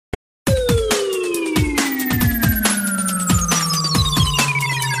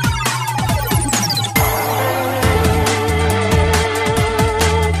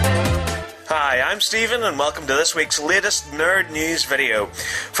and welcome to this week's latest Nerd News video.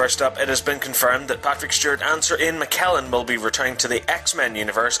 First up, it has been confirmed that Patrick Stewart and Sir Ian McKellen will be returning to the X-Men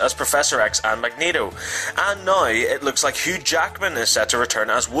universe as Professor X and Magneto. And now, it looks like Hugh Jackman is set to return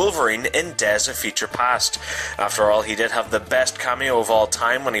as Wolverine in Days of Future Past. After all, he did have the best cameo of all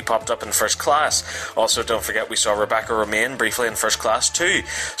time when he popped up in First Class. Also, don't forget we saw Rebecca Romijn briefly in First Class too,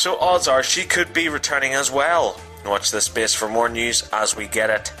 so odds are she could be returning as well. Watch this space for more news as we get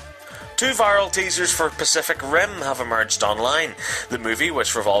it. Two viral teasers for Pacific Rim have emerged online. The movie,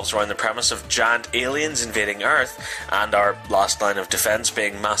 which revolves around the premise of giant aliens invading Earth, and our last line of defence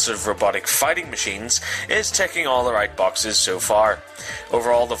being massive robotic fighting machines, is ticking all the right boxes so far.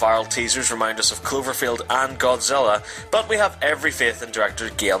 Overall, the viral teasers remind us of Cloverfield and Godzilla, but we have every faith in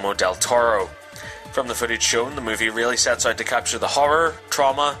director Guillermo del Toro. From the footage shown, the movie really sets out to capture the horror,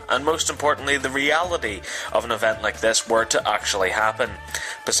 trauma, and most importantly, the reality of an event like this were to actually happen.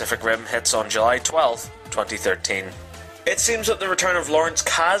 Pacific Rim hits on July 12th, 2013. It seems that the return of Lawrence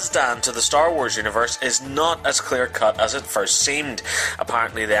Kasdan to the Star Wars universe is not as clear-cut as it first seemed.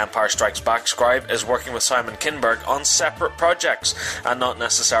 Apparently, the Empire Strikes Back scribe is working with Simon Kinberg on separate projects, and not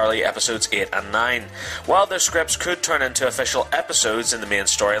necessarily episodes 8 and 9. While their scripts could turn into official episodes in the main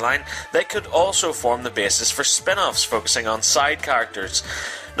storyline, they could also form the basis for spin-offs focusing on side characters.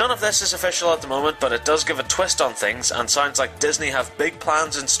 None of this is official at the moment, but it does give a twist on things and sounds like Disney have big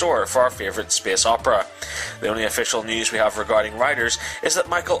plans in store for our favourite space opera. The only official news we have regarding writers is that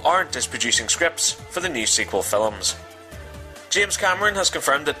Michael Arndt is producing scripts for the new sequel films. James Cameron has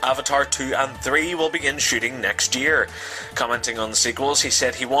confirmed that Avatar 2 and 3 will begin shooting next year. Commenting on the sequels, he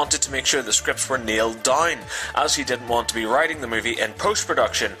said he wanted to make sure the scripts were nailed down, as he didn't want to be writing the movie in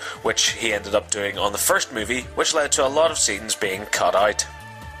post-production, which he ended up doing on the first movie, which led to a lot of scenes being cut out.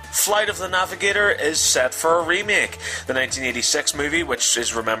 Flight of the Navigator is set for a remake. The 1986 movie, which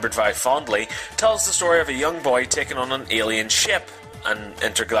is remembered very fondly, tells the story of a young boy taken on an alien ship, an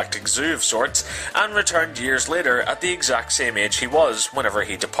intergalactic zoo of sorts, and returned years later at the exact same age he was whenever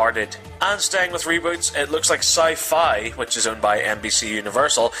he departed. And staying with reboots, it looks like Sci-Fi, which is owned by NBC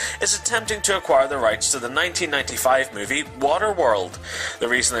Universal, is attempting to acquire the rights to the 1995 movie Waterworld. The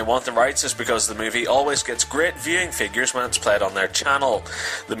reason they want the rights is because the movie always gets great viewing figures when it's played on their channel.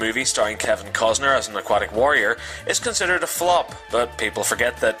 The movie, starring Kevin Costner as an aquatic warrior, is considered a flop, but people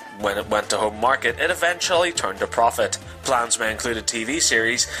forget that when it went to home market, it eventually turned a profit. Plans may include a TV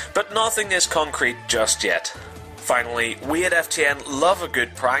series, but nothing is concrete just yet. Finally, we at FTN love a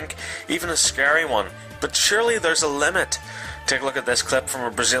good prank, even a scary one, but surely there's a limit. Take a look at this clip from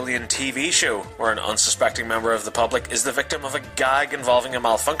a Brazilian TV show, where an unsuspecting member of the public is the victim of a gag involving a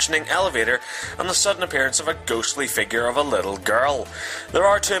malfunctioning elevator and the sudden appearance of a ghostly figure of a little girl. There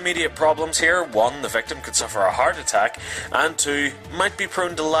are two immediate problems here. One, the victim could suffer a heart attack, and two, might be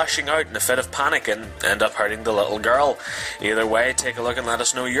prone to lashing out in a fit of panic and end up hurting the little girl. Either way, take a look and let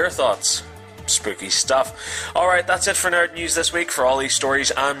us know your thoughts. Spooky stuff. Alright, that's it for Nerd News this week. For all these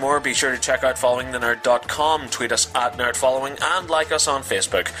stories and more, be sure to check out followingthenerd.com, tweet us at nerdfollowing, and like us on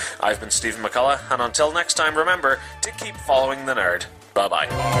Facebook. I've been Stephen McCullough, and until next time, remember to keep following the nerd. Bye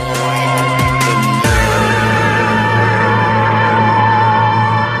bye.